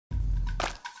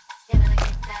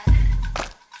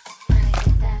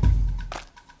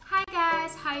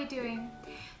how you doing?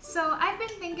 So I've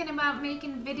been thinking about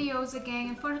making videos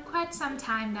again for quite some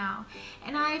time now,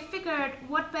 and I figured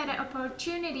what better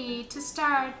opportunity to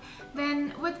start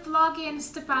than with vlogging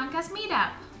Stepanka's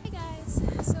meetup. Hey guys,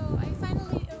 so I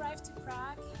finally arrived to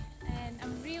Prague and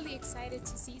I'm really excited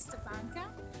to see Stepanka.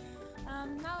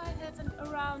 Now I have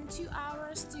around 2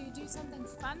 hours to do something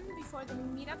fun before the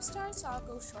meetup starts, so I'll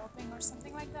go shopping or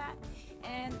something like that,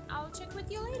 and I'll check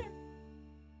with you later.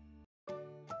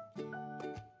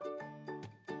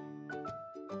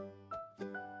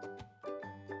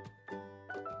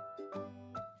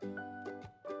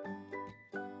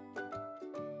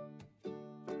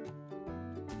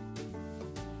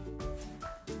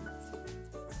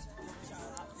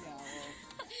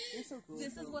 So cool.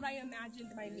 This is what I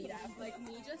imagined my meetup, like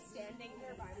me just standing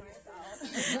here by myself.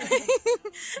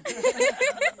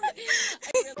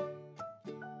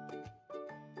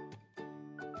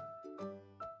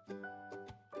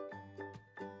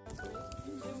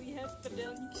 And we have the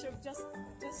building shop just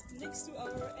next to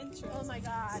our entrance. Oh my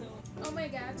god. Oh my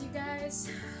god, you guys,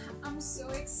 I'm so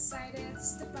excited.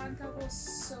 Stepanka was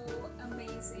so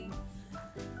amazing.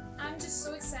 I'm just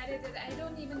so excited that I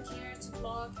don't even care to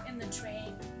vlog in the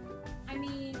train. I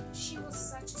mean, she was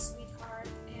such a sweetheart,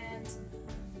 and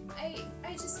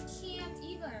I just can't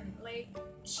even, like,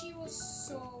 she was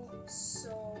so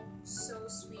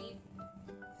sweet.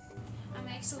 I'm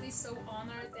actually so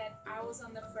honored that I was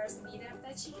on the first meetup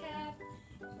that she had.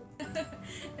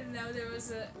 And now there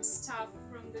was a staff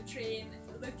from the train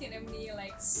looking at me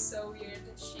like so weird.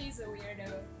 She's a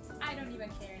weirdo. I don't even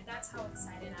care. That's how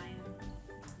excited I am.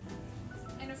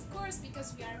 And of course,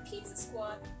 because we are a pizza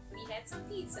squad, we had some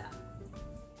pizza.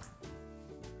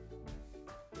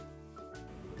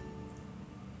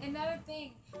 Another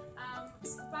thing,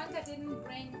 Stepanka didn't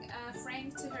bring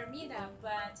Frank to her meetup,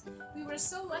 but we were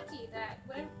so lucky that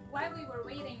while we were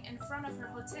waiting in front of her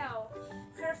hotel,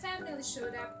 her family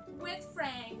showed up with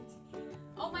Frank.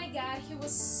 Oh my god, he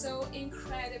was so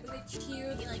incredibly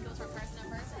cute. He like goes from person to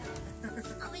person.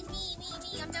 Oh, it's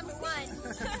me, I'm number one.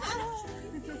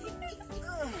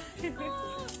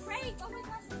 Oh, Frank, oh my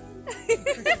gosh.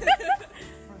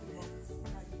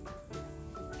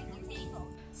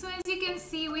 So as you can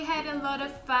see, we had a lot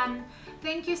of fun.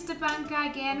 Thank you, Stepanka,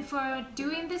 again for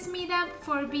doing this meetup,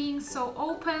 for being so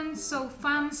open, so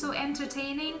fun, so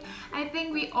entertaining. I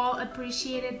think we all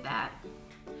appreciated that.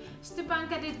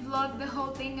 Stepanka did vlog the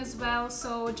whole thing as well,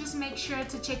 so just make sure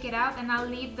to check it out, and I'll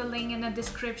leave the link in the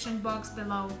description box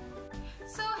below.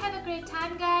 So have a great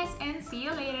time, guys, and see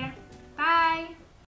you later. Bye!